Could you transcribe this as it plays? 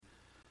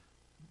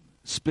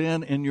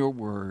spend in your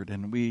word.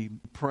 And we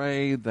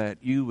pray that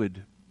you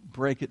would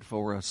break it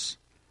for us,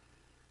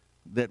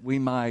 that we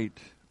might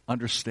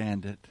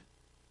understand it,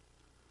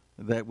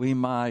 that we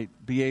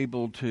might be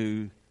able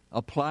to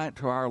apply it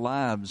to our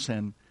lives,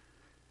 and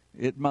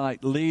it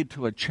might lead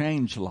to a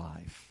changed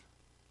life.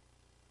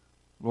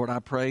 Lord, I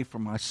pray for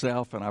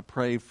myself and I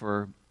pray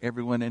for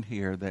everyone in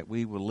here that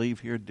we will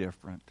leave here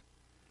different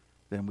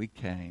than we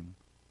came,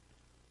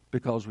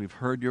 because we've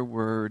heard your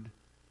word,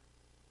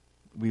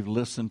 we've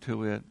listened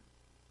to it,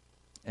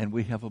 and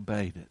we have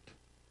obeyed it.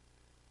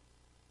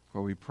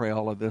 For we pray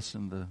all of this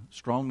in the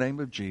strong name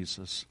of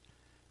Jesus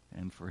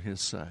and for his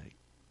sake.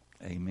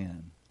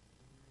 Amen.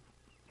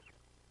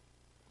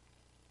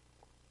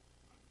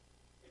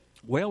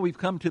 Well, we've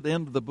come to the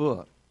end of the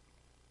book.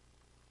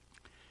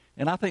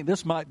 And I think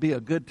this might be a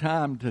good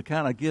time to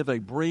kind of give a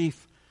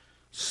brief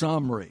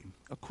summary,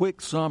 a quick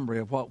summary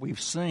of what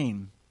we've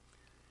seen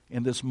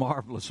in this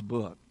marvelous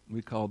book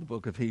we call the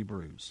book of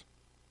Hebrews.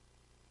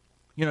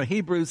 You know,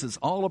 Hebrews is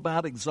all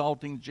about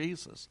exalting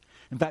Jesus.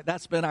 In fact,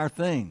 that's been our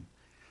thing.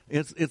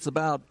 It's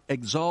about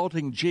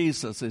exalting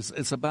Jesus.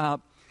 It's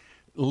about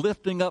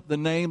lifting up the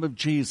name of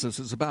Jesus.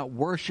 It's about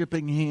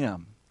worshiping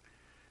him,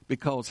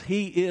 because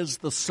he is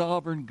the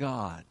sovereign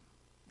God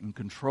in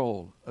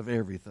control of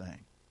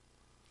everything.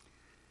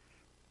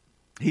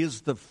 He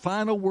is the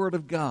final word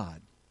of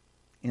God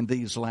in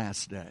these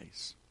last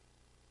days.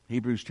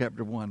 Hebrews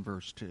chapter 1,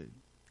 verse 2.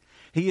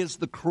 He is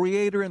the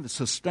creator and the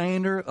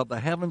sustainer of the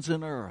heavens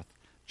and earth.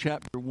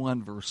 Chapter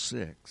 1, verse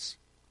 6.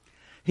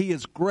 He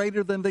is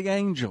greater than the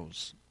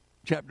angels.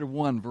 Chapter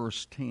 1,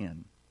 verse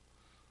 10.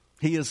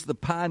 He is the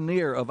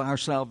pioneer of our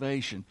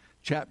salvation.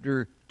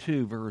 Chapter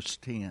 2, verse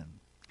 10.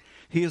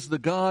 He is the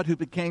God who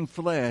became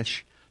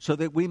flesh so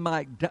that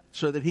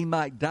he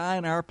might die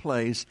in our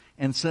place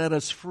and set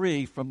us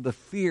free from the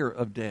fear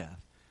of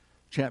death.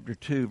 Chapter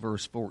 2,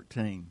 verse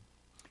 14.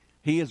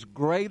 He is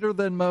greater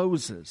than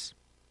Moses.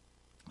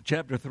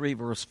 Chapter 3,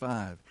 verse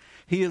 5.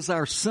 He is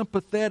our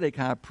sympathetic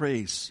high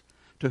priest,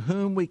 to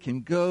whom we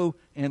can go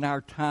in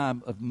our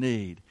time of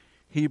need.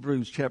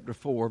 Hebrews chapter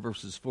 4,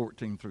 verses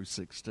 14 through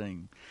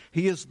 16.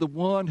 He is the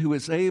one who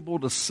is able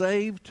to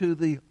save to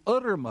the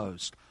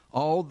uttermost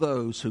all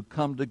those who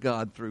come to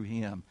God through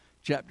him.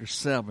 Chapter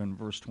 7,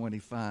 verse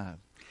 25.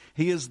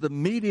 He is the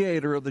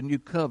mediator of the new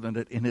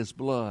covenant in his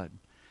blood.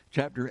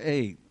 Chapter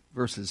 8,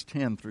 verses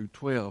 10 through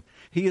 12.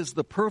 He is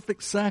the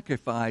perfect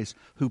sacrifice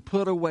who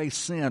put away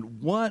sin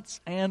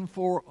once and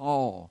for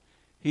all.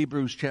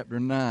 Hebrews chapter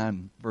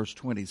 9, verse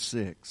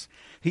 26.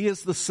 He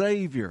is the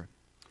Savior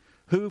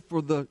who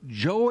for the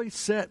joy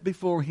set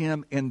before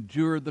him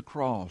endured the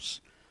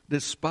cross,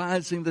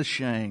 despising the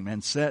shame,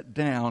 and sat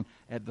down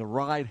at the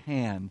right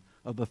hand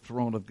of the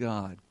throne of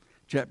God.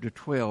 Chapter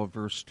 12,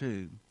 verse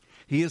 2.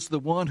 He is the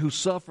one who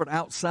suffered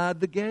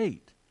outside the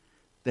gate,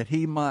 that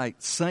he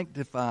might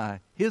sanctify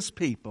his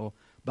people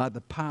by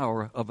the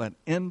power of an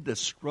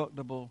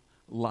indestructible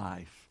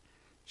life.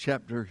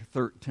 Chapter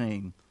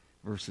 13,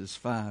 verses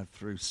 5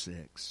 through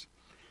 6.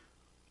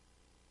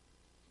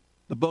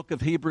 The book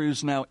of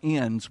Hebrews now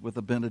ends with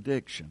a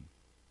benediction.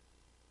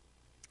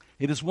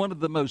 It is one of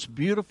the most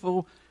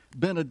beautiful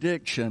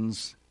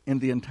benedictions in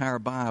the entire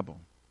Bible.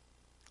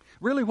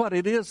 Really what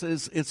it is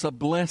it's a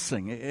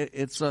blessing.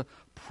 It's a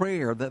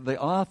prayer that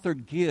the author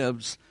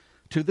gives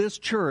to this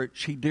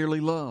church he dearly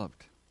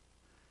loved.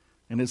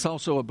 And it's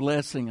also a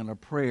blessing and a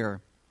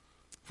prayer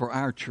for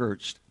our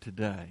church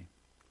today.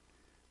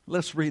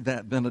 Let's read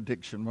that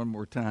benediction one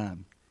more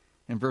time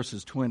in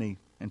verses 20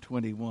 and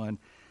 21.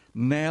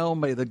 Now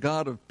may the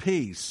God of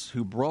peace,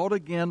 who brought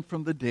again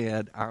from the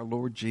dead our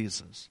Lord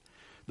Jesus,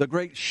 the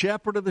great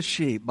shepherd of the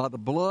sheep, by the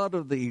blood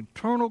of the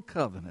eternal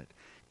covenant,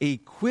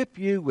 equip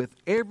you with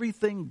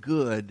everything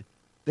good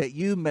that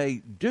you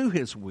may do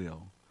his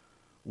will,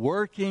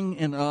 working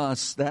in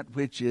us that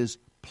which is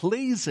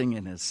pleasing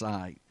in his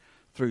sight,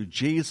 through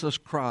Jesus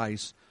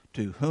Christ,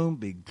 to whom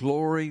be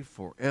glory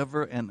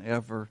forever and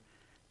ever.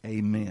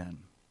 Amen.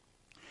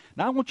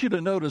 Now I want you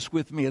to notice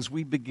with me as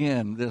we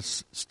begin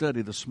this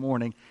study this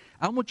morning,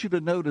 I want you to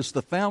notice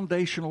the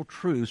foundational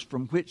truths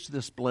from which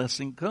this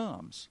blessing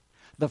comes.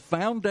 The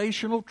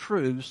foundational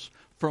truths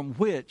from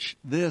which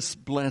this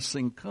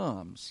blessing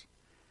comes.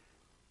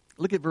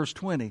 Look at verse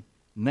 20.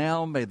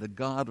 Now may the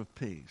God of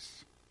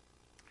peace.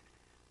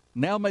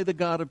 Now may the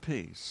God of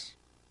peace.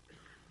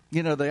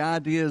 You know, the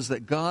idea is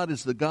that God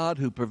is the God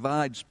who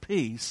provides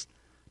peace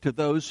to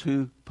those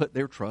who put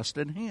their trust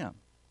in him.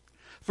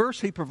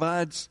 First, he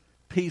provides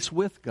peace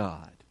with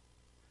God.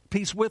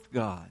 Peace with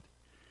God.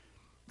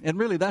 And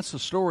really, that's the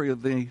story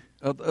of the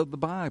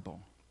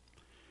Bible.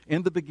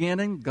 In the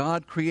beginning,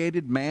 God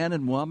created man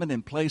and woman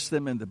and placed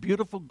them in the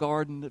beautiful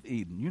Garden of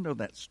Eden. You know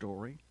that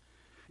story.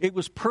 It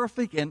was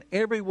perfect in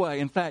every way.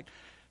 In fact,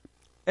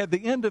 at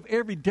the end of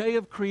every day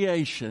of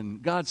creation,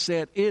 God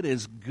said, it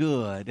is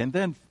good. And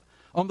then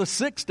on the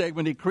sixth day,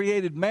 when he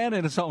created man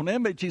in his own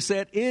image, he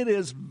said, it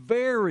is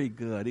very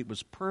good. It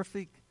was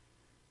perfect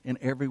in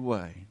every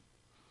way.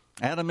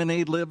 Adam and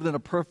Eve lived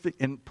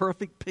in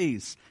perfect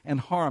peace and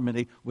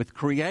harmony with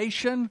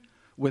creation,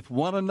 with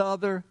one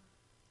another,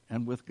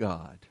 and with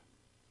God.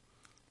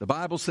 The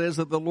Bible says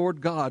that the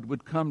Lord God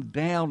would come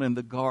down in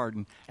the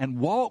garden and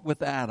walk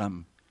with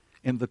Adam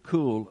in the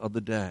cool of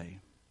the day.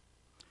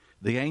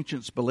 The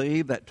ancients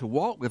believed that to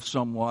walk with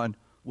someone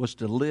was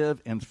to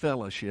live in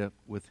fellowship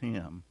with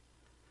him.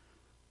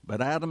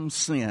 But Adam's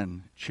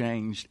sin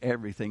changed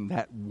everything.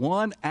 That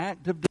one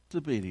act of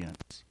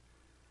disobedience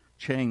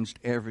changed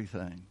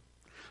everything.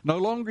 No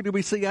longer do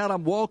we see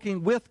Adam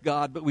walking with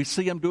God, but we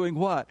see him doing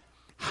what?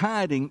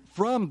 Hiding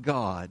from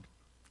God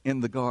in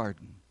the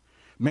garden.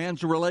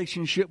 Man's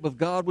relationship with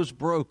God was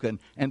broken,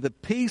 and the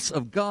peace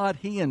of God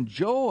he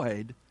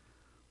enjoyed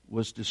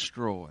was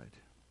destroyed.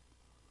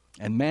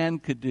 And man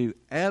could do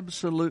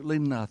absolutely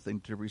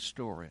nothing to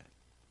restore it.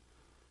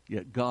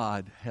 Yet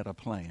God had a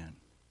plan.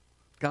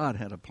 God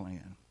had a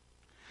plan.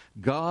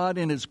 God,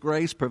 in His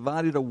grace,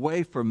 provided a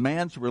way for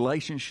man's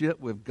relationship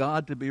with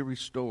God to be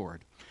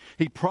restored.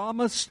 He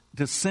promised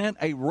to send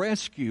a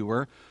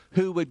rescuer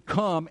who would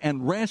come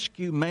and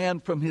rescue man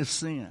from his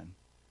sin.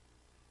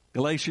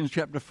 Galatians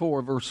chapter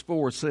 4, verse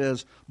 4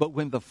 says, "But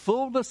when the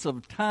fullness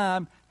of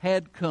time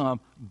had come,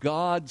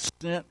 God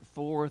sent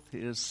forth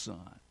His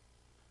Son."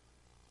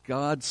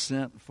 God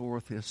sent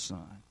forth His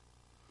Son.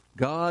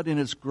 God, in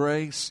His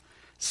grace,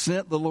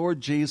 sent the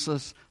Lord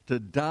Jesus to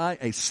die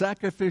a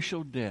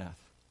sacrificial death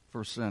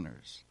for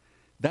sinners.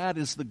 That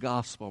is the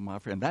gospel, my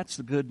friend. That's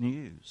the good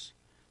news.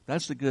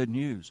 That's the good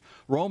news.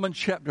 Romans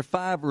chapter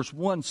 5, verse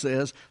 1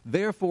 says,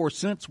 "Therefore,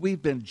 since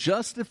we've been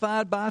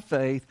justified by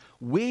faith,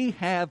 we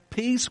have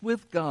peace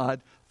with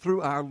God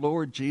through our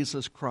Lord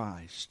Jesus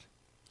Christ."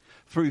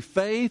 Through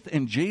faith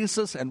in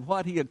Jesus and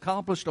what He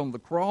accomplished on the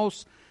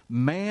cross,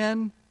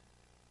 man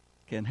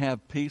can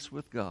have peace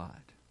with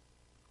God.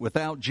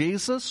 Without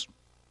Jesus,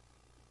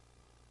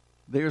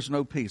 there's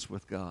no peace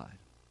with God.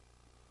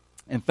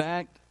 In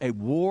fact, a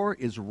war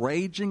is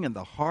raging in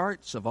the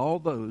hearts of all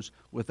those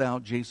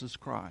without Jesus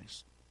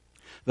Christ.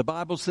 The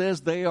Bible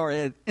says they are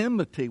at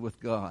enmity with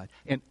God,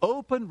 in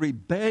open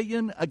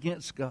rebellion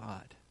against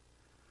God.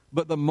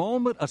 But the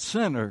moment a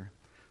sinner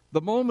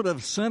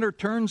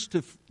turns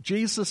to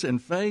Jesus in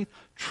faith,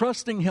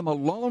 trusting Him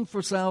alone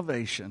for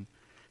salvation,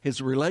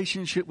 his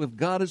relationship with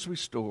God is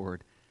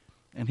restored,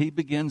 and he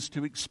begins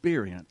to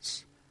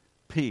experience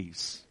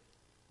peace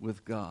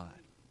with God.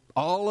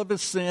 All of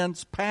his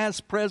sins,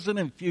 past, present,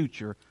 and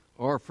future,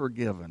 are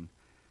forgiven,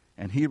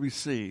 and he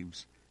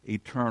receives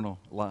eternal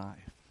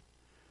life.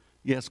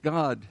 Yes,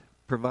 God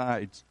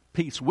provides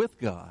peace with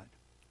God,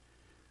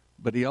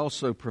 but He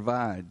also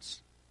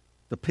provides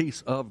the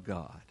peace of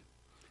God.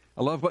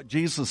 I love what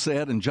Jesus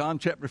said in John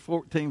chapter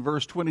 14,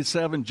 verse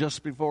 27,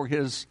 just before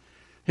his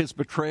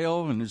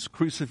betrayal and His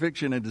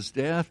crucifixion and His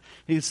death.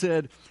 He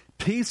said,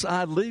 "Peace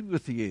I leave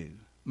with you,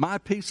 my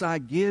peace I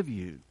give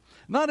you.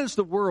 Not as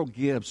the world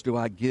gives do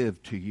I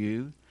give to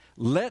you.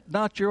 Let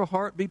not your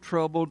heart be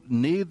troubled,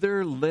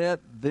 neither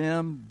let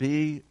them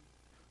be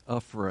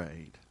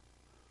afraid."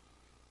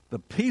 The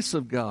peace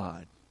of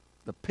God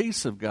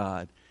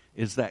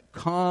is that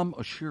calm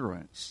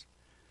assurance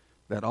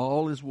that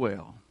all is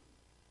well,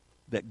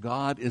 that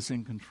God is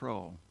in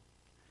control.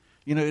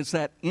 You know, it's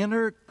that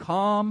inner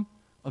calm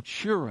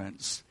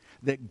assurance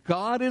that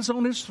God is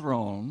on His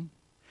throne,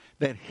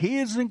 that He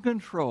is in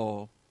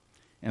control,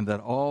 and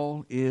that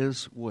all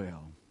is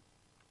well.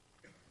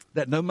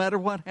 That no matter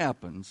what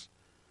happens,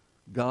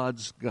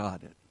 God's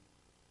got it.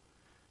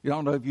 You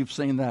don't know if you've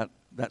seen that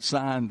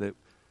sign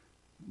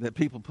that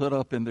people put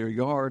up in their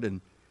yard,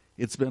 and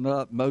it's been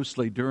up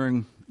mostly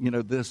during,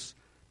 this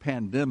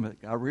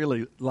pandemic. I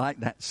really like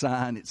that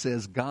sign. It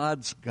says,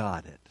 "God's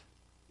got it."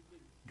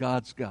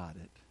 God's got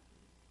it.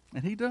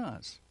 And He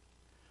does.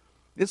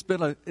 It's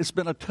been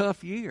a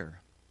tough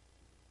year.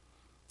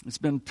 It's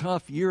been a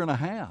tough year and a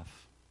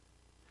half.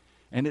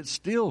 And it's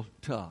still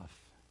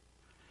tough.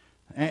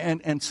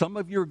 And some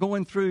of you are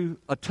going through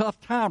a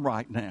tough time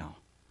right now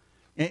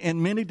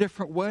in many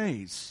different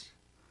ways.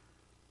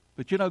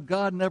 But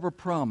God never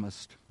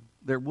promised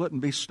there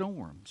wouldn't be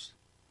storms.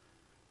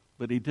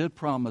 But He did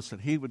promise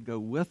that He would go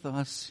with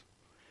us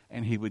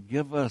and He would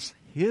give us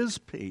His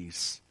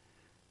peace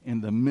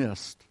in the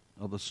midst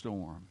of the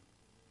storm.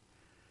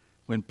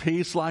 When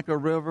peace like a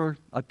river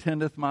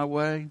attendeth my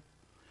way,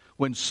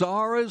 when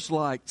sorrows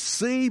like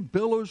sea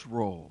billows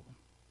roll,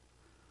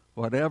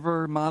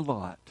 whatever my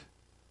lot,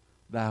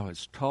 Thou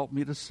hast taught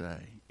me to say,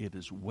 it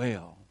is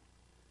well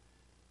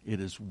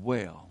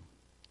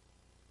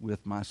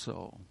with my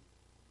soul.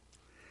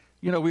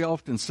 We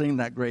often sing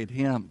that great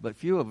hymn, but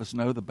few of us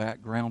know the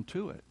background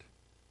to it.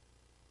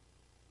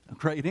 A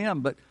great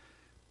hymn, but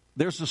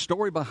there's a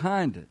story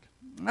behind it.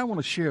 And I want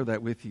to share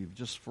that with you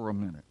just for a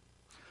minute.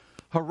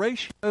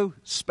 Horatio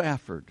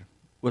Spafford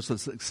was a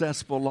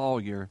successful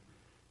lawyer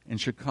in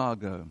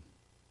Chicago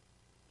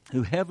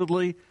who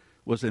heavily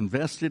was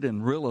invested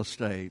in real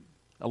estate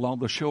along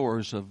the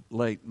shores of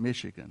Lake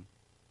Michigan.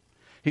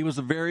 He was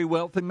a very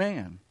wealthy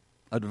man,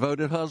 a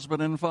devoted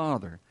husband and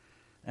father,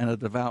 and a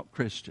devout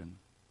Christian.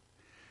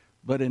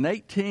 But in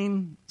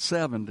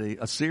 1870,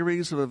 a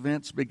series of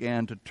events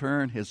began to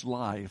turn his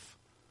life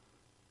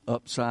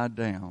upside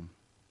down.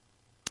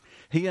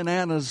 He and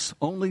Anna's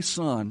only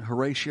son,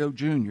 Horatio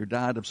Jr.,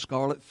 died of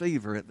scarlet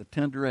fever at the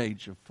tender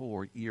age of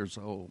 4 years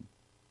old.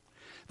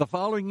 The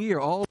following year,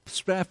 all of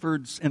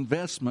Spafford's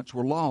investments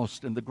were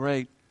lost in the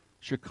Great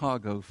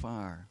Chicago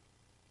Fire.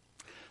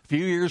 A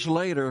few years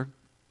later,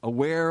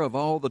 aware of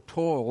all the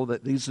toil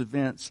that these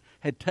events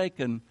had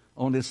taken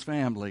on his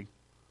family,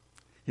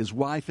 his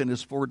wife and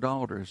his 4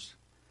 daughters,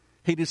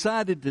 he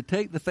decided to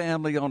take the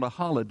family on a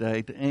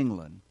holiday to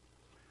England,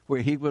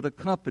 where he would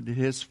accompany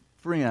his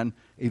friend,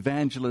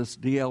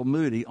 evangelist D.L.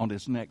 Moody, on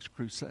his next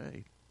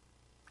crusade.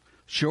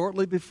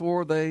 Shortly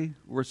before they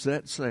were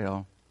set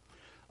sail,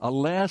 a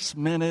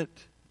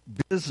last-minute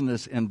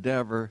business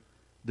endeavor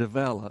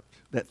developed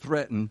that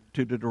threatened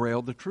to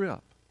derail the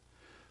trip.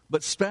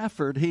 But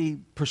Spafford, he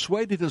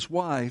persuaded his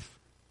wife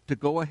to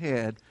go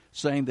ahead,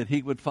 saying that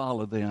he would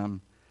follow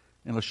them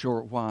in a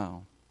short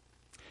while.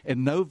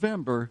 In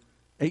November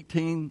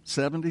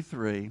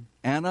 1873,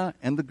 Anna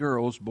and the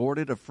girls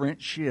boarded a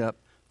French ship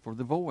for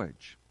the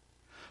voyage.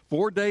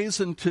 4 days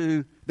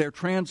into their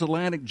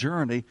transatlantic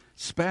journey,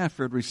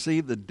 Spafford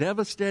received the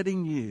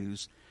devastating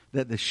news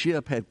that the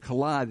ship had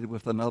collided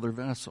with another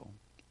vessel.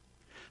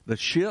 The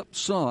ship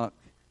sunk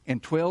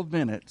in 12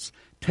 minutes,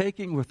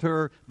 taking with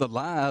her the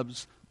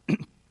lives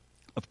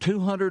of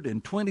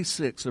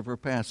 226 of her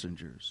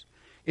passengers.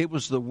 It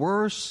was the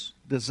worst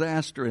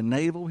disaster in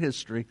naval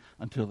history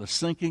until the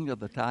sinking of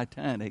the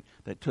Titanic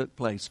that took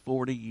place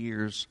 40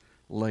 years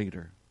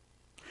later.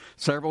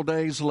 Several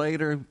days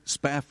later,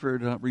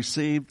 Spafford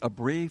received a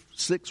brief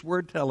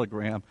 6-word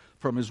telegram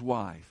from his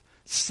wife.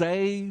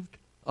 Saved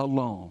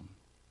alone.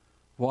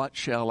 What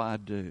shall I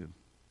do?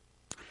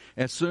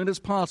 As soon as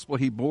possible,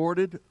 he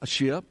boarded a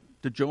ship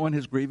to join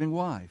his grieving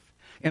wife.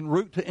 En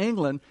route to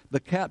England, the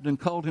captain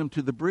called him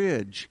to the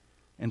bridge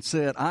and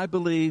said, I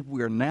believe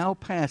we are now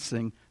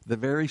passing the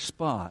very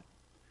spot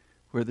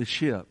where the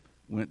ship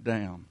went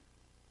down.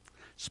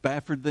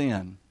 Spafford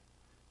then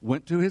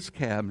went to his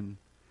cabin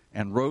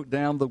and wrote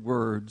down the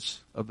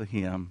words of the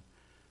hymn,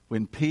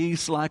 when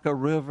peace like a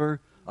river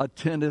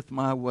attendeth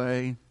my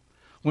way,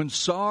 when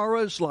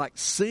sorrows like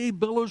sea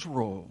billows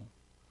roll,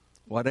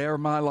 whate'er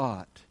my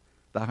lot,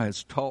 thou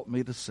hast taught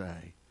me to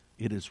say,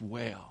 it is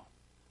well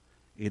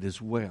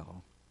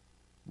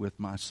with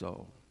my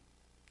soul.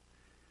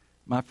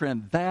 My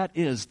friend, that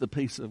is the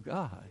peace of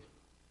God.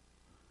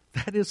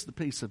 That is the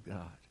peace of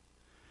God.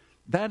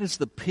 That is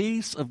the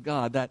peace of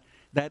God, that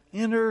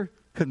inner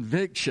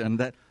conviction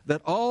that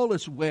all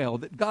is well,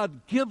 that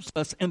God gives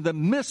us in the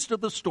midst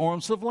of the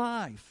storms of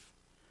life.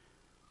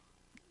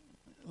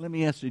 Let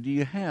me ask you, do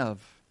you have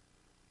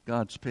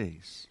God's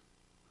peace?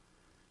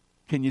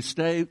 Can you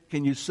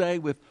say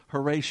with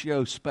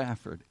Horatio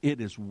Spafford, it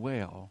is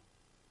well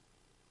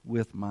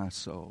with my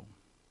soul?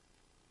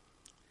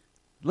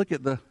 Look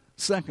at the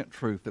second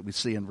truth that we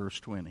see in verse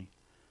 20.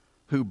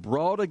 Who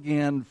brought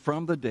again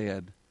from the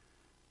dead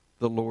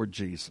the Lord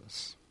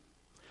Jesus.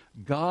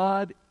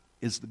 God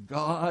is the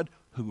God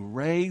who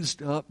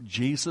raised up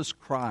Jesus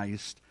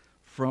Christ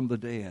from the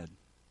dead.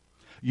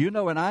 You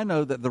know and I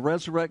know that the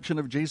resurrection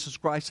of Jesus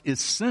Christ is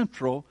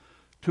central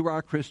to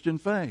our Christian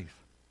faith.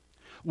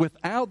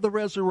 Without the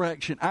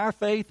resurrection, our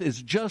faith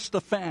is just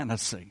a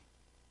fantasy.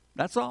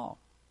 That's all.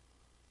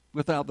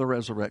 Without the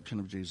resurrection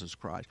of Jesus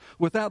Christ.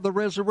 Without the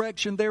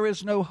resurrection, there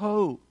is no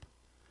hope.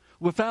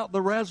 Without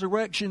the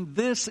resurrection,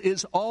 this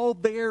is all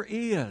there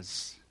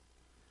is.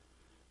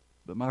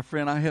 But my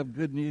friend, I have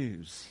good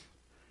news.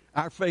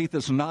 Our faith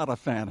is not a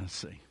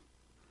fantasy.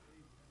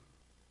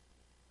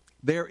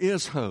 There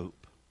is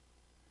hope.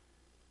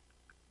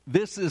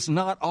 This is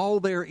not all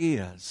there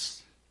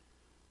is,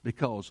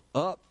 because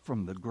up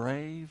from the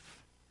grave,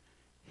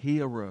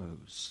 he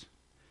arose.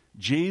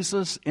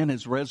 Jesus, in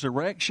his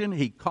resurrection,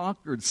 he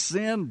conquered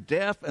sin,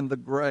 death, and the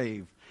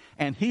grave.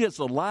 And he is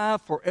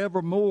alive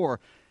forevermore.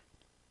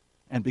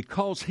 And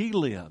because he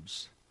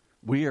lives,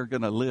 we are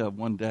going to live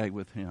one day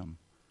with him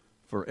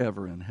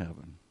forever in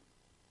heaven.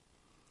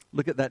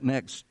 Look at that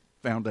next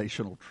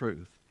foundational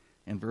truth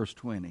in verse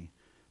 20.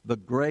 The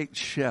great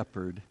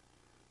shepherd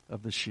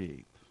of the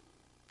sheep.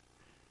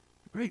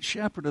 The great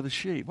shepherd of the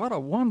sheep. What a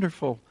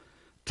wonderful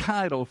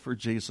title for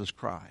Jesus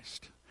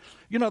Christ.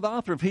 You know, the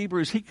author of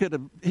Hebrews, he could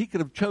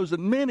have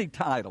chosen many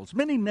titles,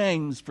 many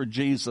names for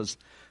Jesus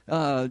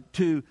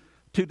to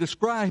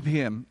describe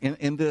him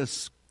in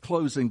this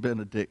closing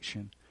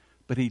benediction.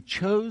 But he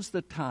chose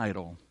the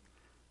title,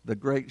 the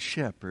great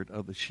shepherd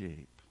of the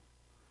sheep.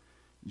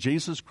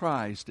 Jesus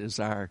Christ is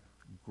our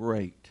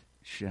great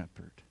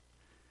shepherd,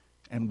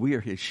 and we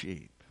are his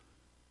sheep.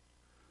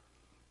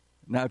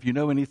 Now, if you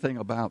know anything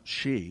about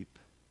sheep,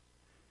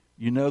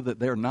 you know that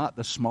they're not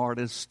the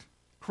smartest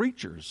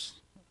creatures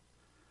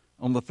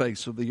on the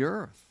face of the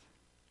earth.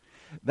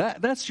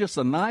 That's just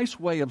a nice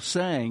way of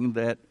saying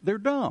that they're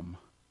dumb.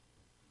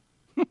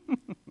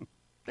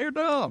 They're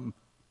dumb.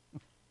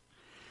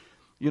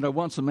 You know,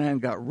 once a man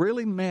got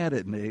really mad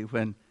at me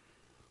when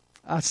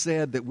I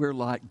said that we're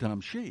like dumb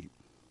sheep.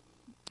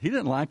 He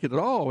didn't like it at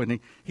all. And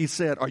he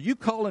said, "Are you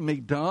calling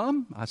me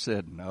dumb?" I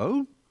said,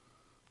 "No.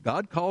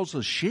 God calls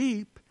us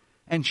sheep,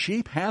 And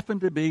sheep happen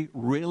to be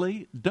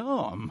really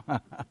dumb.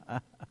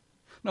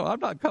 No, I'm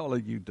not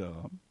calling you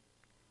dumb.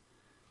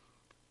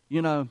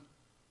 You know,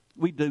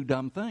 we do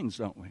dumb things,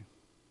 don't we?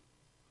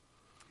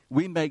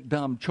 We make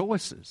dumb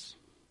choices.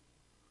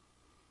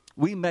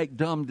 We make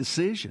dumb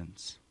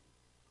decisions.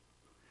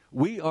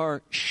 We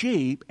are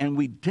sheep, and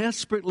we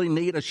desperately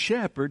need a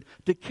shepherd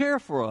to care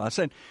for us.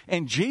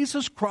 And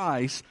Jesus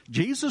Christ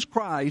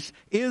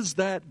is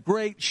that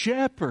great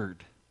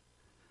shepherd.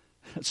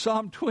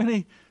 Psalm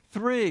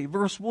 23,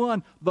 verse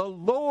 1, the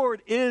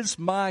Lord is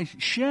my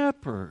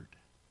shepherd.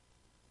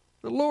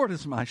 The Lord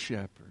is my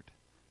shepherd.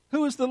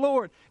 Who is the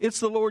Lord? It's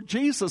the Lord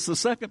Jesus, the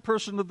second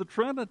person of the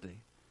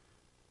Trinity.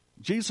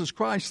 Jesus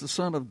Christ, the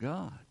Son of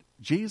God.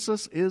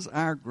 Jesus is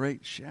our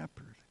great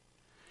shepherd.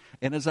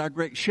 And as our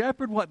great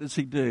shepherd, what does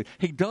he do?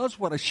 He does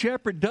what a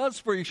shepherd does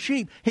for his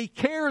sheep. He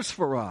cares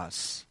for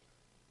us.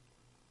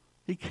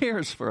 He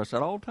cares for us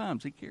at all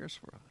times. He cares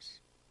for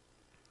us.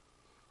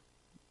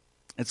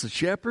 As a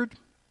shepherd,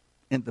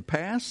 in the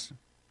past,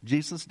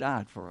 Jesus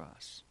died for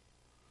us.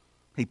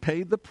 He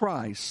paid the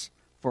price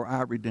for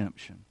our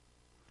redemption.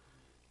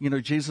 You know,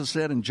 Jesus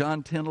said in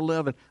John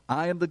 10:11,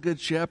 I am the good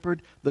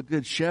shepherd. The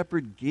good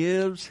shepherd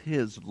gives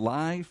his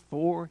life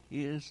for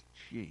his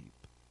sheep.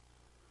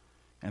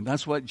 And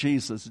that's what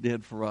Jesus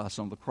did for us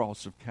on the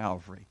cross of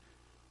Calvary.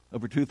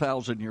 Over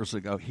 2,000 years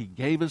ago, he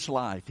gave his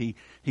life. He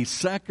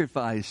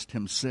sacrificed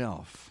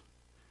himself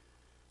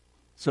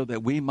so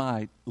that we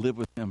might live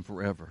with him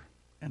forever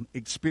and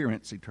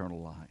experience eternal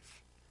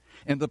life.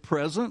 In the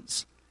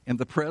present,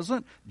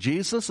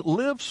 Jesus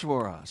lives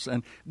for us.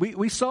 And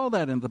we saw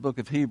that in the book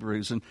of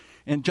Hebrews. And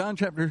in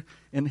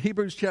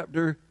Hebrews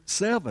chapter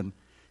 7,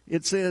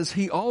 it says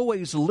he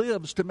always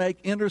lives to make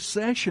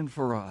intercession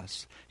for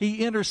us.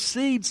 He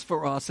intercedes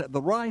for us at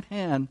the right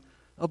hand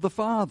of the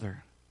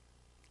Father.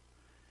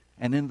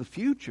 And in the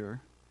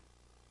future,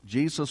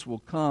 Jesus will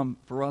come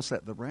for us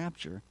at the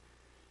rapture,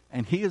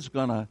 and he is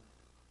going to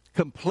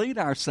complete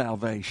our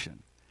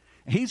salvation.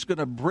 He's going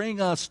to bring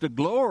us to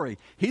glory.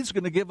 He's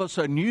going to give us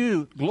a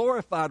new,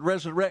 glorified,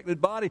 resurrected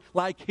body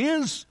like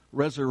his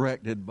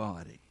resurrected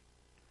body.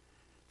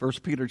 1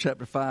 Peter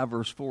chapter 5,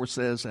 verse 4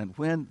 says, and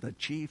when the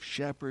chief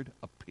shepherd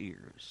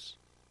appears.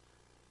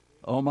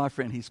 Oh, my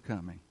friend, he's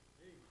coming.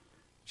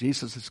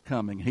 Jesus is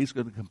coming. He's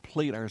going to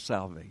complete our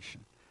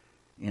salvation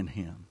in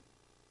him.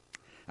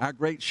 Our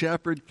great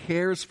shepherd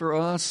cares for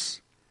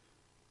us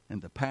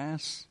in the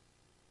past,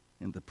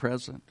 in the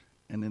present,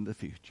 and in the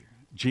future.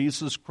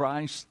 Jesus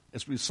Christ,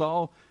 as we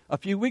saw a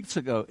few weeks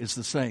ago, is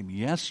the same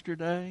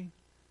yesterday,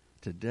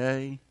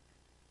 today,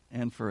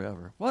 and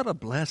forever. What a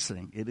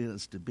blessing it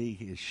is to be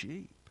his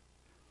sheep.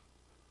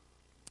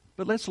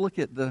 But let's look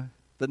at the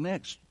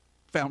next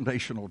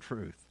foundational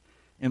truth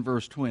in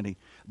verse 20.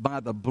 By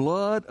the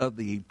blood of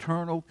the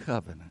eternal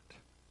covenant.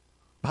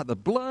 By the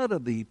blood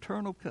of the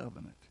eternal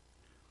covenant.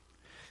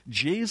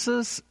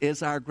 Jesus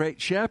is our great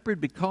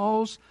shepherd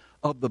because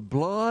of the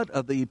blood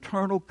of the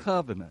eternal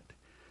covenant.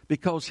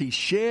 Because he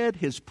shed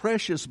his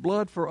precious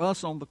blood for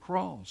us on the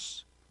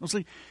cross. Now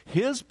see,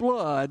 his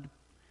blood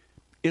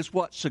is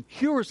what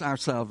secures our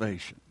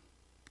salvation.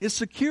 It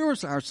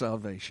secures our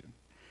salvation.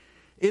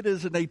 It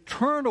is an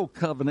eternal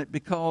covenant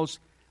because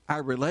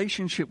our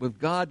relationship with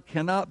God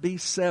cannot be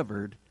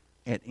severed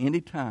at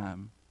any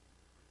time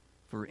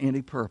for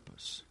any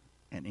purpose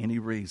and any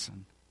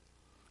reason.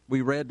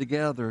 We read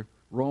together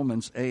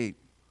Romans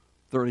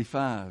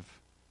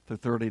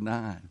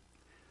 8:35-39.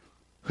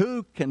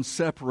 Who can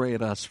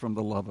separate us from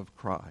the love of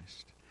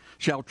Christ?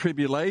 Shall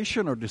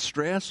tribulation or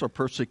distress or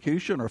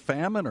persecution or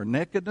famine or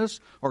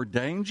nakedness or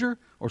danger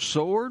or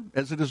sword,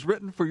 as it is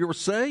written, for your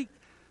sake?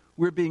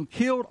 We're being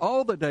killed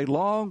all the day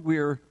long.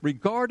 We're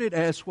regarded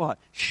as what?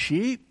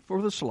 Sheep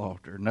for the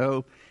slaughter.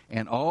 No,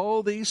 and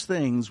all these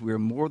things we're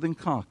more than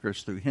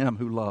conquerors through him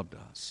who loved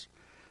us.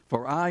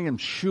 For I am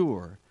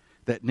sure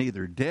that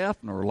neither death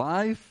nor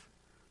life,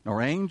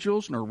 nor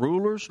angels, nor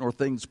rulers, nor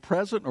things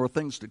present, nor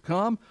things to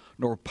come,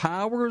 nor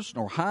powers,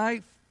 nor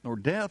height, nor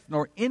depth,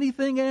 nor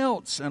anything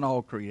else in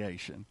all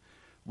creation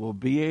will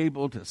be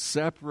able to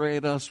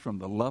separate us from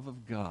the love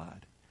of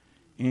God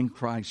in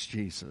Christ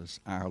Jesus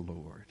our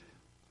Lord.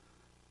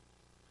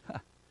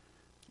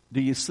 Do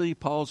you see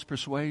Paul's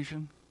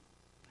persuasion?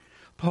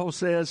 Paul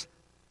says,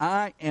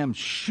 I am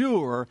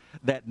sure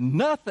that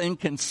nothing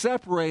can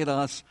separate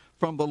us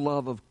from the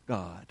love of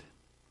God.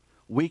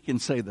 We can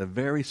say the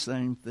very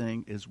same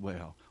thing as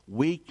well.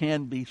 We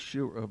can be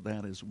sure of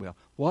that as well.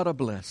 What a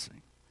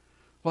blessing.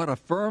 What a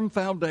firm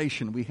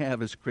foundation we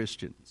have as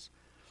Christians.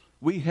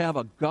 We have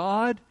a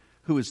God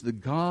who is the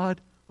God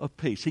of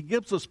peace. He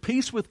gives us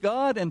peace with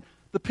God and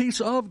the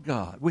peace of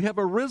God. We have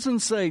a risen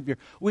Savior.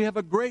 We have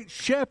a great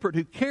shepherd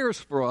who cares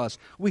for us.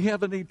 We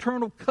have an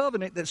eternal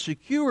covenant that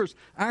secures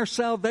our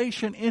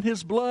salvation in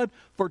his blood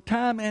for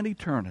time and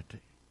eternity.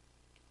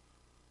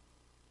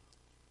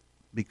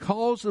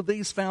 Because of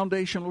these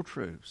foundational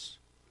truths,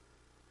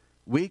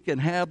 we can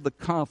have the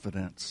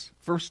confidence,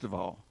 first of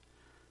all,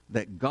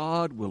 that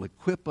God will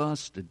equip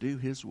us to do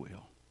his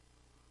will.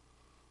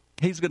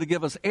 He's going to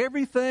give us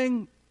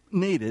everything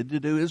needed to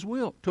do His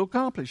will, to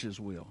accomplish His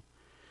will.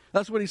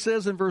 That's what He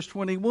says in verse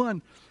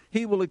 21.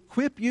 He will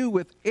equip you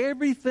with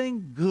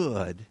everything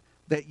good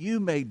that you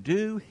may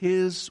do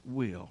His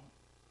will.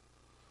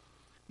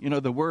 You know,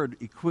 the word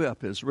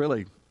equip is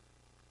really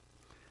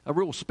a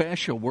real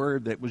special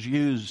word that was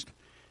used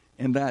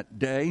in that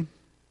day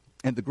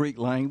in the Greek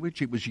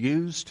language. It was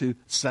used to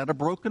set a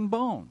broken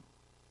bone.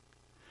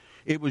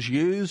 It was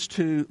used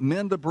to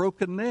mend a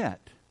broken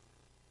net.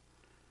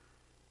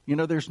 You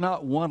know, there's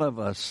not one of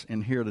us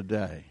in here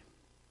today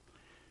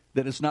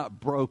that is not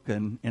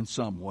broken in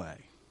some way.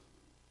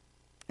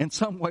 In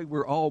some way,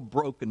 we're all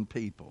broken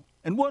people.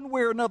 In one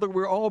way or another,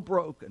 we're all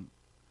broken.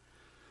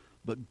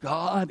 But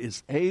God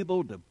is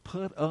able to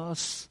put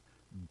us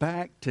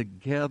back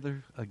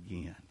together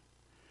again.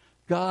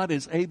 God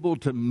is able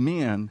to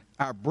mend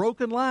our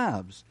broken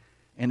lives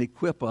and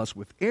equip us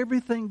with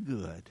everything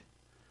good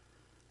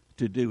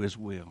to do His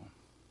will.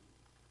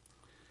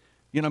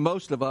 You know,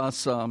 most of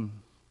us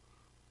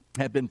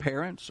have been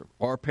parents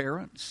or are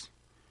parents.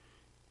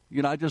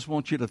 You know, I just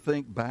want you to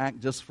think back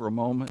just for a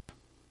moment.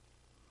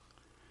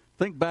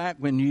 Think back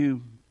when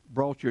you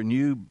brought your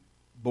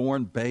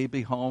newborn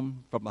baby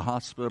home from the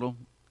hospital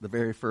the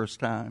very first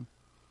time.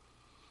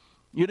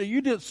 You know,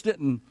 you just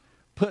didn't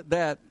put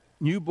that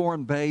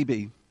newborn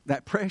baby,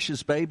 that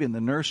precious baby, in the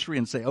nursery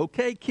and say,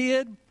 okay,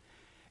 kid,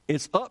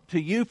 it's up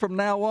to you from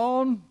now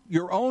on.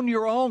 You're on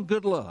your own.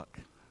 Good luck.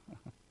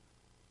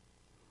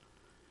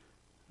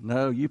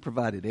 No, you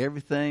provided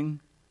everything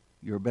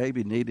your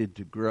baby needed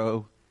to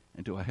grow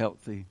into a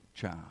healthy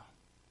child.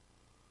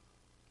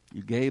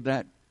 You gave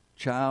that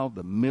child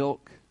the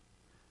milk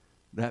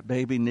that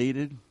baby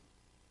needed.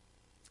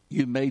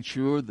 You made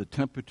sure the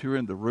temperature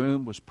in the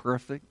room was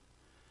perfect.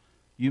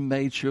 You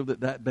made sure that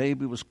that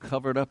baby was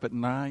covered up at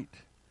night.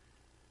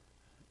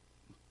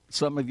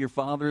 Some of your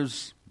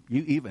fathers,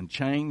 you even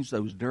changed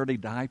those dirty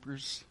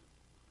diapers.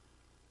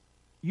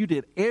 You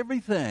did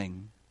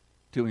everything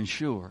to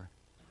ensure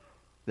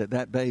that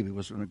that baby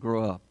was going to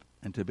grow up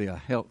and to be a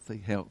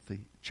healthy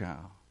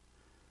child.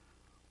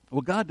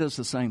 Well, God does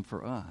the same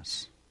for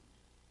us.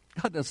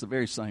 God does the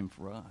very same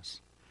for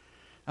us.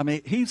 I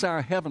mean, He's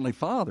our Heavenly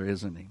Father,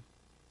 isn't He?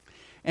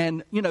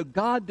 And, you know,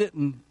 God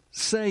didn't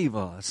save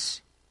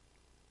us,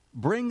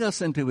 bring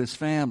us into His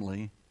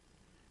family,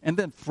 and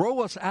then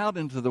throw us out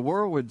into the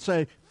world and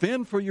say,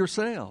 fend for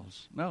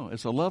yourselves. No,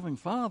 as a loving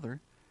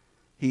Father,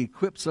 He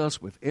equips us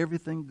with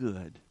everything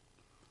good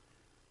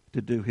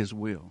to do His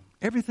will.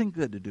 Everything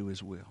good to do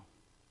His will.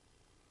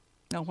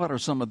 Now, what are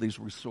some of these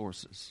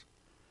resources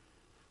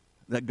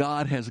that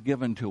God has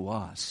given to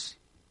us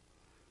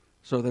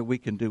so that we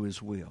can do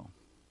His will?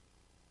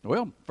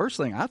 Well, first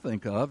thing I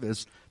think of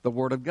is the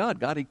Word of God.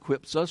 God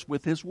equips us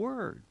with His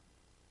Word.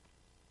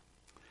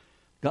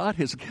 God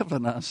has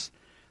given us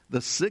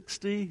the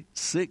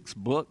 66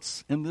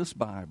 books in this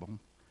Bible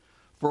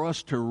for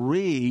us to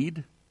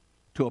read,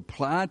 to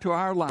apply to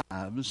our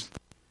lives,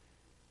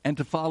 and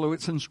to follow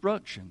its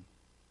instruction.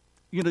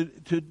 You know,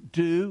 to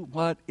do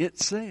what it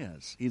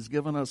says. He's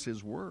given us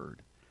His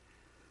Word.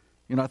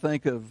 You know, I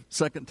think of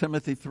 2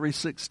 Timothy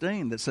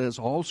 3:16 that says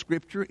all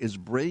Scripture is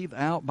breathed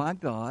out by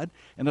God.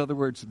 In other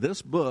words,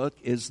 this book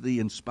is the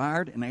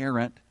inspired,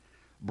 inerrant,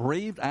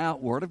 breathed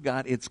out Word of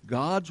God. It's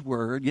God's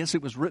Word. Yes,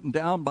 it was written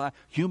down by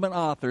human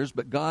authors,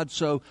 but God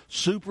so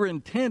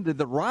superintended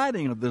the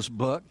writing of this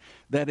book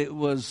that it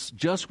was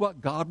just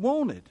what God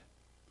wanted.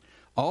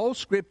 All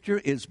Scripture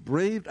is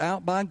breathed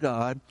out by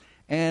God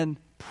and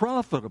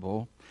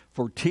profitable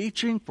for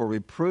teaching, for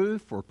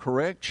reproof, for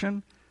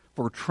correction,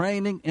 for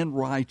training in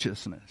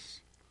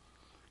righteousness.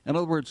 In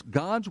other words,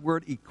 God's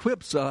Word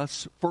equips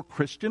us for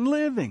Christian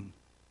living.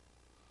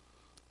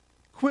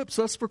 Equips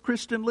us for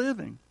Christian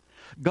living.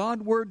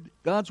 God's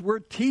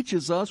Word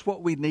teaches us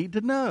what we need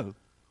to know.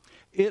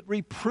 It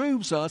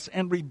reproves us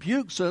and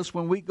rebukes us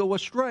when we go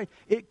astray.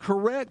 It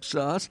corrects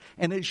us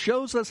and it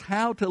shows us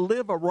how to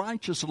live a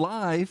righteous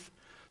life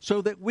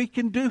so that we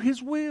can do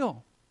His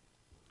will.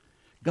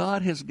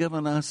 God has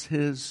given us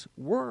His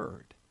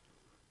Word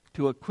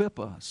to equip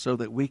us so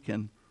that we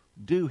can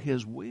do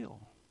His will.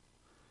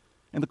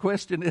 And the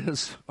question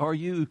is, are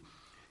you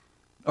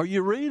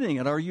reading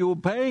it? Are you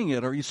obeying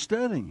it? Are you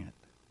studying it?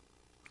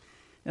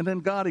 And then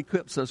God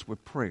equips us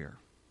with prayer.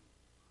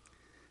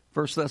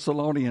 1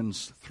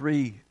 Thessalonians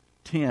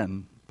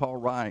 3:10, Paul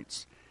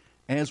writes,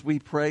 as we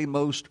pray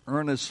most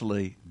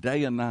earnestly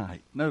day and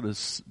night.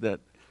 Notice that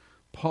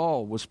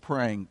Paul was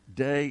praying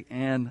day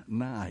and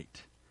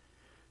night,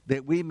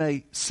 that we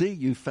may see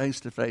you face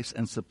to face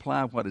and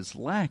supply what is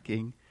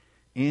lacking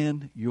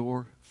in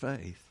your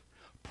faith.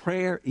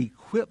 Prayer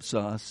equips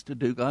us to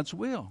do God's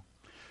will.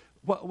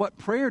 What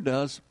prayer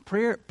does,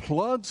 prayer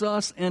plugs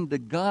us into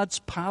God's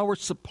power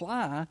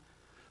supply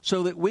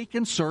so that we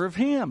can serve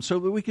Him, so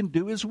that we can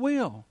do His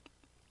will.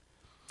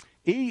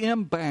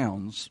 E.M.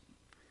 Bounds,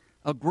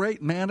 a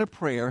great man of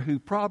prayer who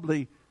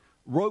probably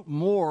wrote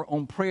more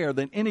on prayer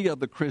than any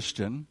other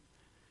Christian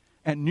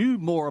and knew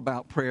more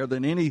about prayer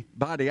than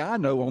anybody I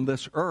know on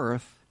this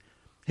earth,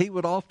 he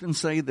would often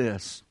say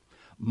this: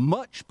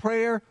 much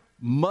prayer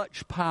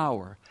much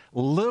power.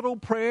 Little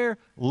prayer,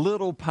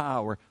 little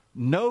power.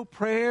 No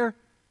prayer,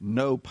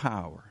 no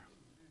power.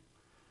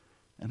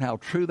 And how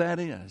true that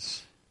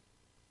is.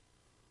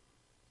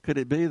 Could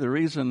it be the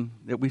reason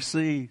that we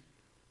see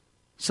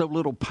so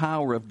little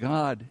power of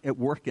God at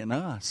work in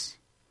us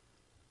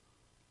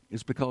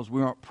is because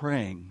we aren't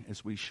praying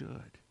as we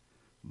should?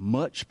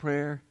 Much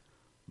prayer,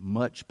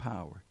 much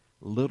power.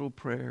 Little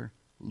prayer,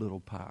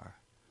 little power.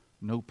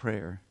 No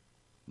prayer,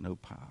 no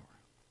power.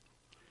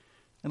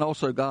 And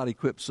also God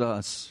equips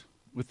us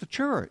with the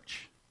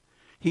church.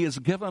 He has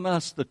given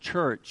us the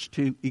church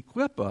to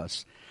equip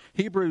us.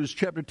 Hebrews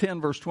chapter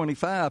 10, verse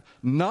 25,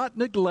 not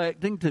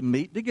neglecting to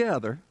meet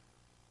together.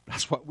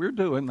 That's what we're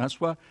doing. That's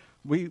why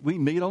we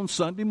meet on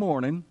Sunday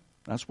morning.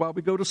 That's why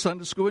we go to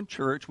Sunday school and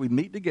church. We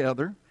meet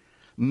together.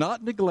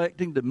 Not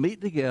neglecting to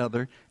meet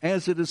together,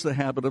 as it is the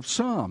habit of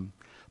some,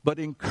 but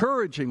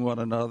encouraging one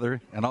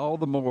another, and all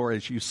the more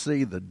as you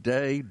see the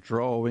day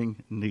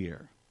drawing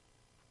near.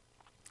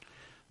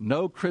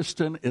 No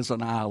Christian is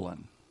an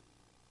island.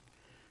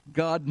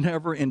 God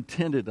never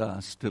intended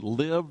us to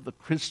live the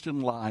Christian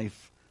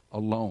life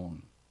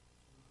alone.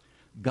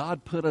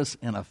 God put us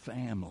in a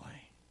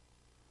family.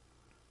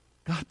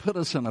 God put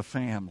us in a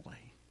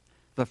family.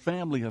 The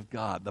family of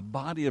God, the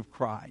body of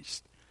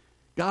Christ.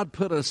 God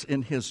put us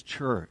in His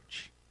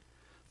church.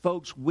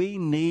 Folks, we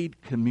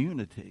need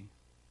community.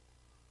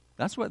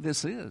 That's what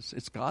this is.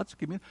 It's God's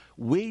community.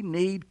 We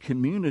need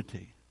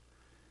community.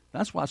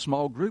 That's why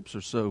small groups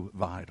are so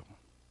vital.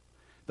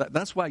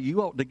 That's why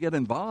you ought to get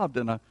involved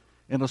in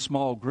a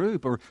small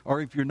group.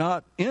 Or if you're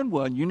not in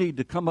one, you need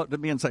to come up to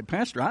me and say,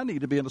 Pastor, I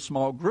need to be in a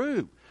small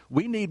group.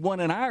 We need one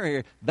in our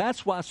area.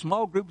 That's why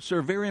small groups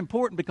are very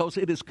important, because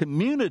it is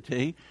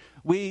community.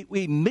 We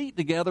meet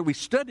together, we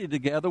study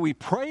together, we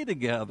pray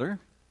together.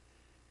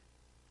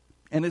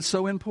 And it's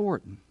so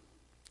important.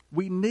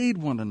 We need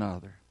one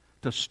another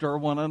to stir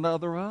one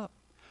another up.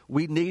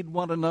 We need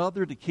one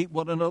another to keep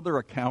one another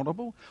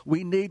accountable.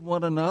 We need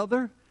one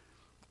another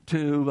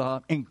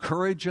to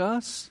encourage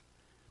us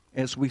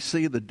as we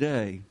see the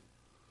day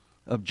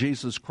of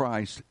Jesus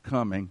Christ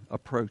coming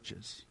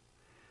approaches.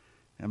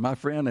 And my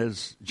friend,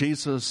 as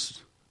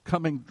Jesus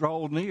coming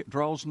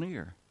draws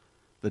near,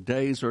 the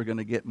days are going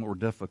to get more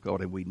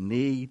difficult, and we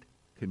need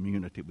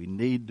community. We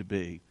need to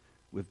be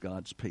with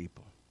God's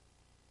people.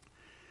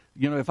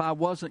 You know, if I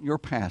wasn't your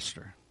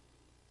pastor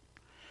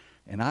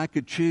and I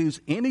could choose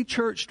any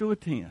church to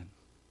attend,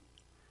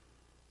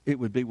 it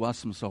would be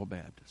Wassamassaw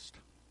Baptist.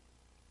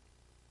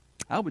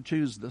 I would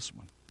choose this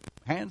one,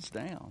 hands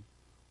down.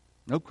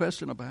 No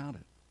question about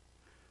it.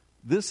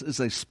 This is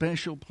a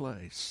special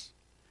place.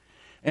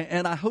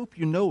 And I hope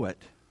you know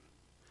it.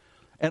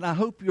 And I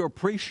hope you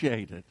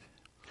appreciate it.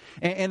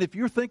 And if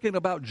you're thinking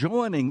about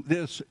joining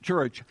this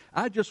church,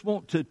 I just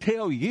want to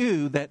tell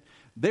you that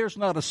there's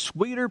not a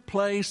sweeter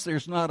place,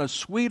 there's not a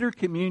sweeter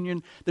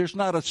communion, there's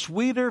not a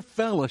sweeter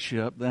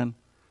fellowship than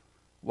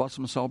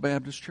Wassamassaw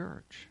Baptist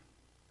Church.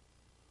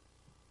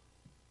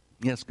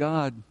 Yes,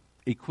 God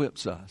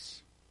equips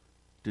us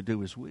to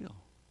do His will.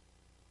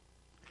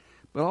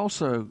 But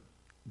also,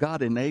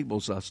 God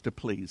enables us to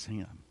please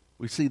Him.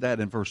 We see that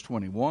in verse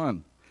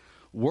 21.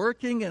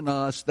 Working in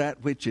us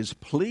that which is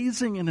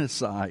pleasing in His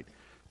sight,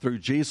 through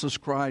Jesus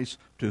Christ,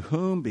 to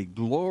whom be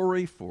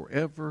glory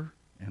forever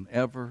and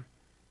ever.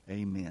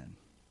 Amen.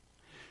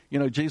 You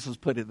know, Jesus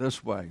put it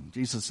this way.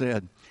 Jesus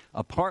said,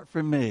 apart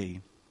from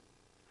me,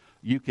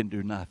 you can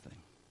do nothing.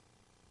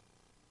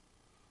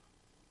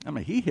 I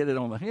mean, He hit it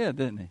on the head,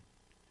 didn't He?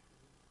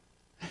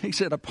 He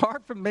said,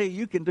 apart from me,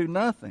 you can do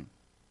nothing.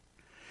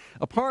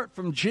 Apart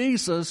from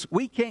Jesus,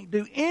 we can't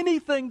do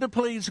anything to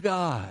please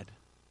God.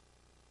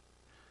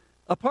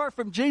 Apart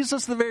from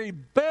Jesus, the very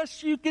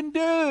best you can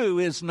do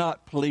is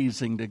not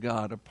pleasing to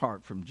God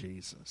apart from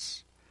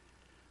Jesus.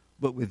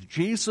 But with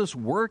Jesus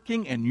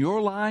working in your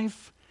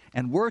life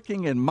and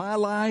working in my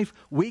life,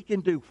 we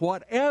can do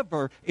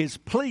whatever is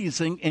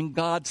pleasing in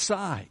God's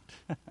sight.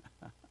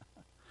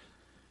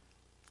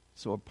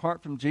 So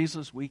apart from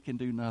Jesus, we can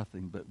do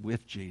nothing. But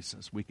with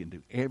Jesus, we can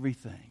do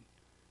everything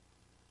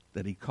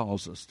that He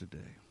calls us to do.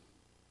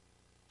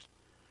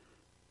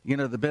 You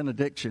know, the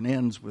benediction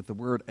ends with the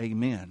word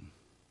amen.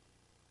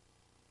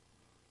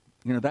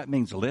 You know, that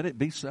means let it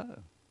be so.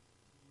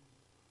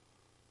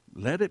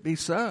 Let it be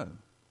so.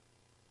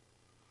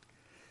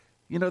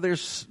 You know,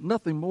 there's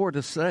nothing more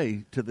to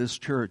say to this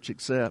church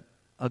except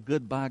a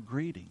goodbye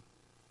greeting.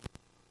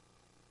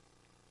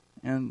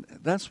 And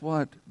that's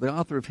what the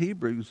author of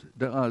Hebrews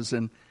does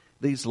in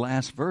these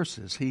last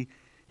verses. He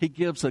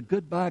gives a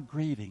goodbye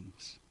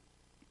greetings.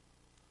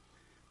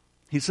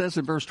 He says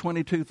in verse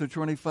 22 through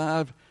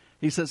 25,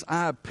 he says,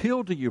 I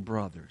appeal to you,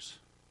 brothers,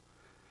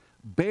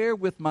 bear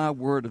with my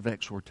word of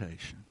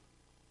exhortation,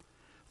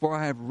 for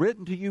I have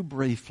written to you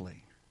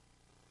briefly.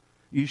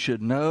 You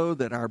should know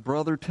that our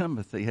brother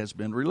Timothy has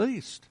been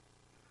released,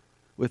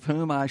 in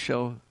whom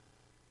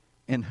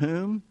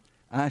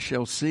I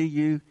shall see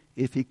you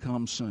if he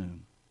comes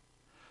soon.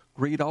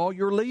 Greet all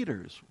your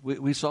leaders.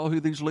 We saw who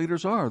these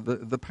leaders are,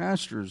 the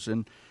pastors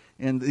and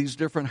in these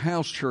different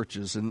house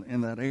churches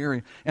in that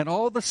area. And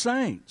all the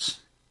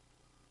saints,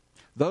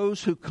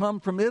 those who come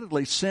from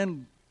Italy,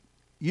 send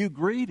you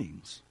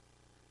greetings.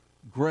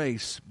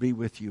 Grace be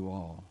with you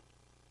all.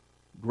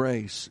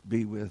 Grace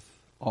be with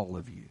all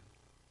of you.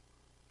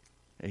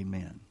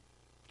 Amen.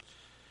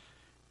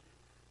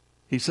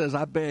 He says,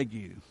 I beg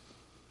you.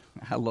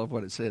 I love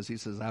what it says. He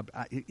says,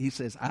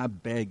 I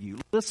beg you.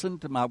 Listen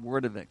to my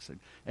word of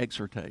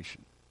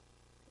exhortation.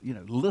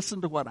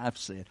 Listen to what I've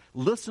said.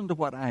 Listen to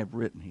what I have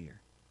written here.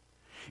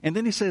 And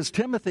then he says,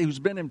 Timothy, who's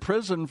been in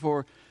prison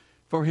for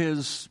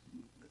his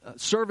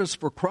service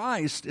for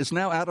Christ, is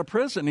now out of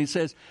prison. He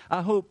says,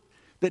 I hope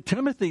that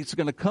Timothy's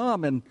going to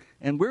come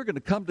and we're going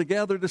to come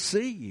together to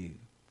see you.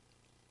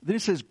 Then he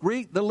says,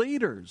 greet the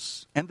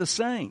leaders and the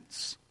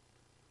saints.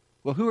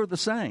 Well, who are the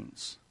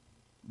saints?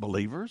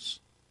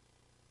 Believers.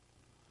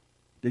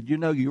 Did you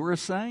know you were a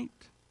saint?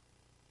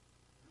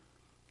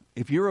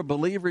 If you're a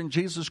believer in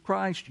Jesus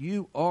Christ,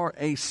 you are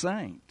a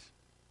saint.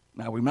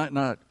 Now, we might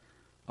not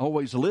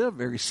always live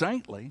very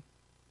saintly,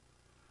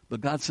 but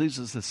God sees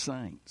us as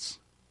saints.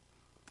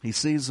 He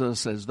sees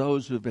us as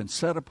those who have been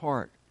set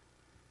apart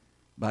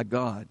by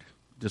God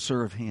to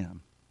serve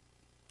Him.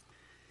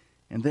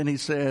 And then he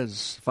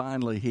says,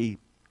 finally,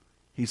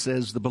 he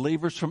says, the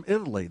believers from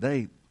Italy,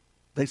 they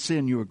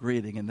send you a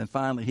greeting. And then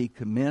finally, he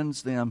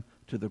commends them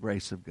to the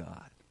grace of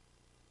God.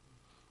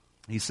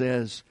 He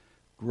says,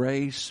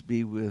 grace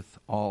be with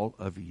all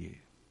of you.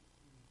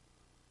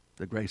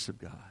 The grace of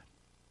God.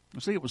 You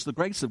see, it was the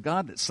grace of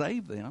God that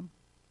saved them.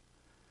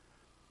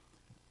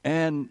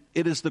 And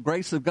it is the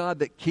grace of God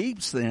that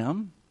keeps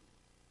them.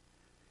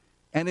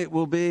 And it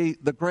will be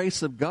the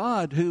grace of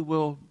God who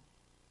will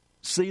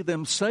see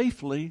them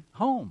safely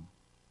home.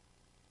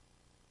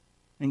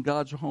 In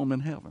God's home in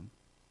heaven.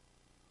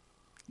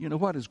 You know,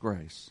 what is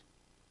grace?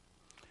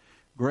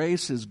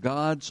 Grace is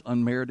God's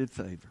unmerited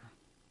favor.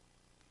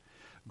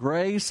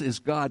 Grace is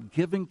God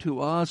giving to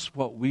us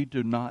what we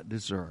do not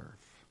deserve.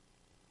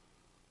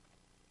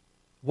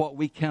 What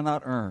we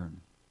cannot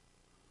earn.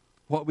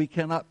 What we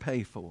cannot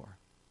pay for.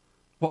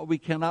 What we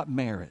cannot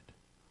merit.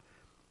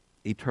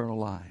 Eternal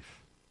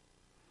life.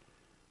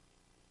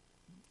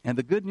 And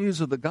the good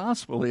news of the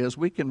gospel is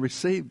we can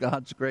receive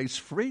God's grace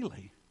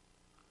freely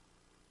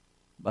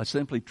by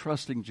simply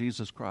trusting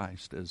Jesus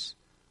Christ as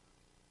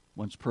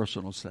one's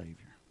personal Savior.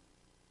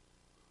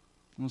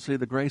 And see,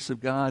 the grace of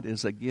God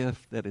is a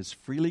gift that is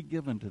freely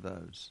given to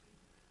those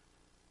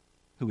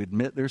who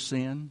admit their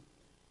sin,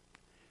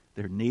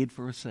 their need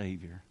for a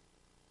Savior,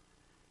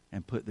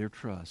 and put their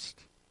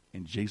trust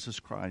in Jesus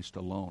Christ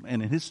alone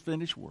and in His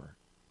finished work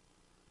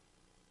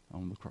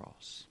on the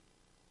cross.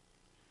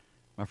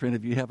 My friend,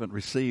 if you haven't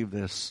received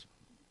this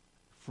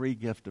free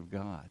gift of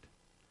God,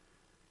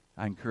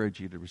 I encourage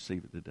you to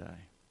receive it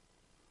today.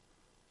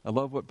 I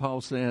love what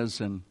Paul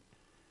says in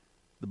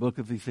the book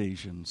of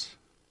Ephesians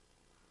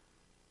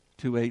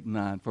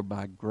 2:8-9. For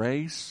by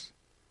grace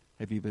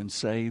have you been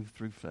saved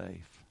through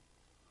faith,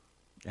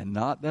 and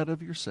not that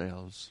of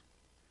yourselves.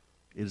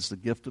 It is the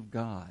gift of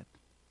God,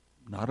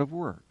 not of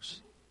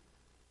works,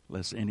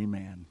 lest any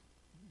man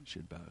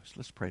should boast.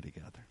 Let's pray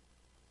together.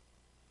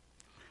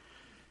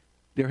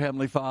 Dear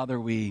Heavenly Father,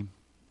 we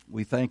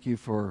thank you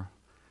for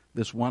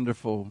this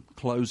wonderful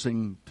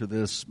closing to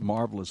this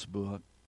marvelous book.